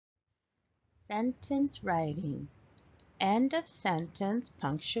Sentence writing. End of sentence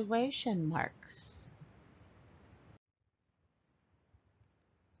punctuation marks.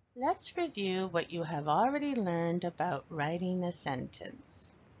 Let's review what you have already learned about writing a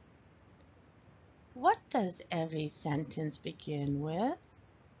sentence. What does every sentence begin with?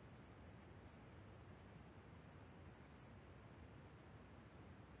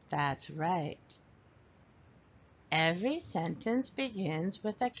 That's right. Every sentence begins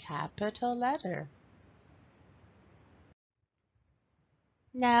with a capital letter.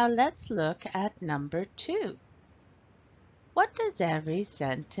 Now let's look at number 2. What does every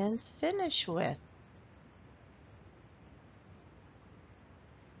sentence finish with?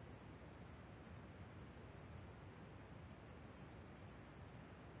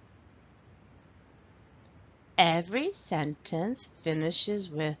 Every sentence finishes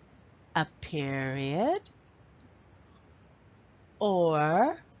with a period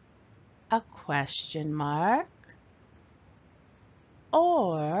or a question mark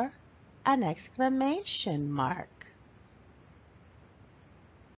or an exclamation mark.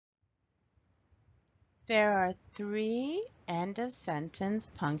 There are 3 end of sentence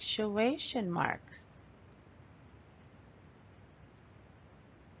punctuation marks.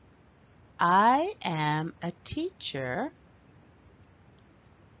 I am a teacher,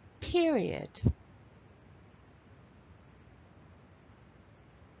 period.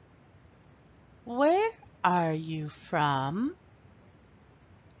 Where are you from?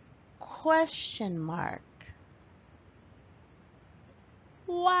 Question mark.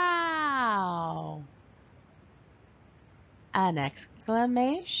 Wow! An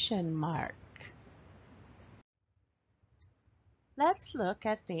exclamation mark. Let's look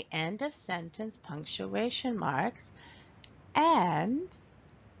at the end of sentence punctuation marks and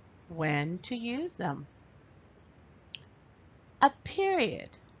when to use them. A period.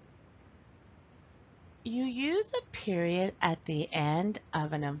 You use a period at the end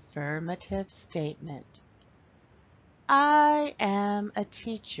of an affirmative statement. I am a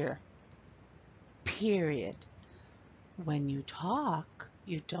teacher, period. When you talk,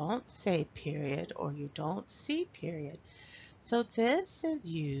 you don't say period or you don't see period. So this is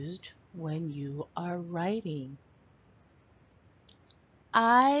used when you are writing.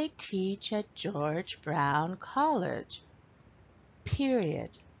 I teach at George Brown College,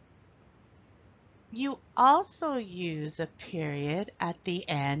 period. You also use a period at the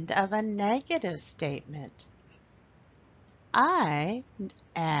end of a negative statement. I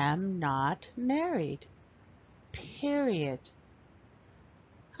am not married, period.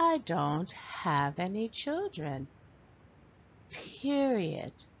 I don't have any children,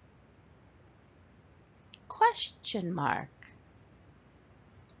 period. Question mark.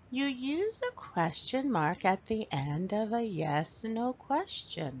 You use a question mark at the end of a yes/no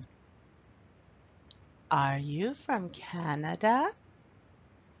question. Are you from Canada?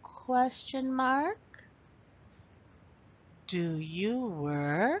 Question mark. Do you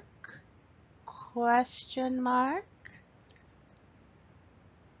work? Question mark.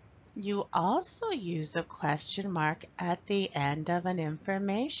 You also use a question mark at the end of an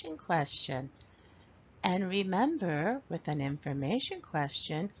information question. And remember, with an information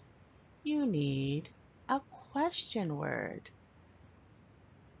question, you need a question word.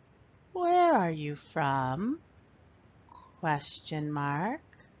 Where are you from? Question mark.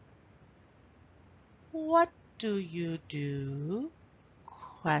 What do you do?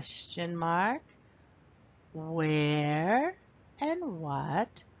 Question mark. Where and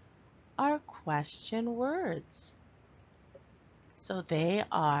what are question words? So they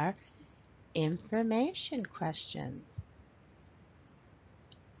are information questions.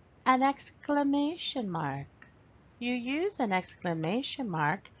 An exclamation mark. You use an exclamation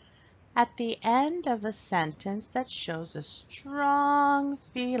mark at the end of a sentence that shows a strong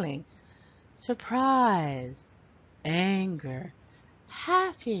feeling, surprise, anger,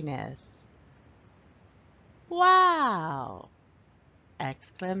 happiness. Wow!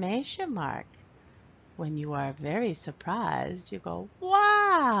 Exclamation mark. When you are very surprised, you go,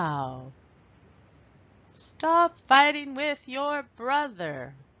 wow! Stop fighting with your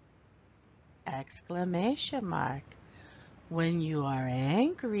brother. Exclamation mark. When you are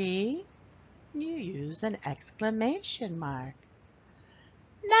angry, you use an exclamation mark.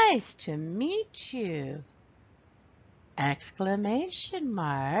 Nice to meet you. Exclamation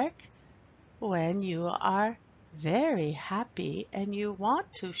mark. When you are very happy and you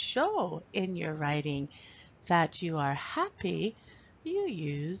want to show in your writing that you are happy, you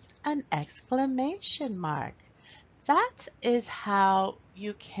use an exclamation mark. That is how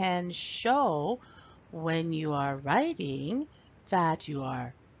you can show when you are writing that you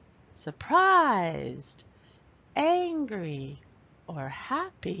are surprised, angry, or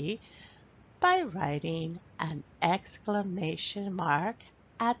happy by writing an exclamation mark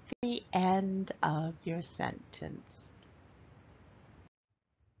at the end of your sentence.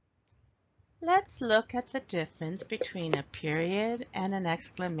 Let's look at the difference between a period and an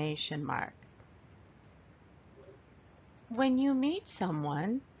exclamation mark. When you meet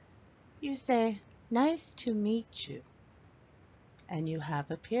someone, you say, "Nice to meet you," and you have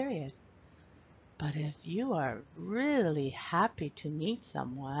a period. But if you are really happy to meet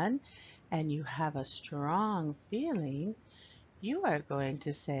someone and you have a strong feeling, you are going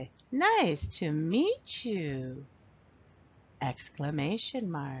to say, "Nice to meet you!"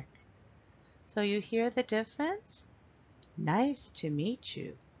 Exclamation mark. So you hear the difference? Nice to meet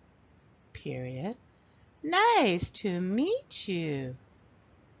you. Period. Nice to meet you!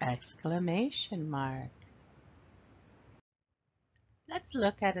 Exclamation mark. Let's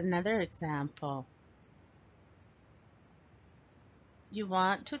look at another example. You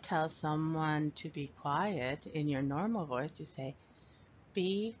want to tell someone to be quiet in your normal voice. You say,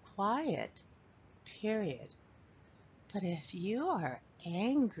 "Be quiet," period. But if you are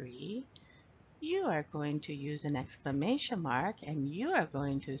angry, you are going to use an exclamation mark and you are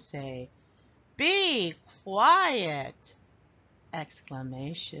going to say, "Be quiet!"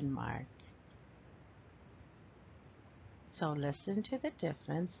 Exclamation mark. So listen to the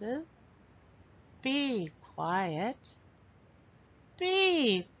differences. Be quiet.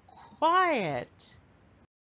 Be quiet.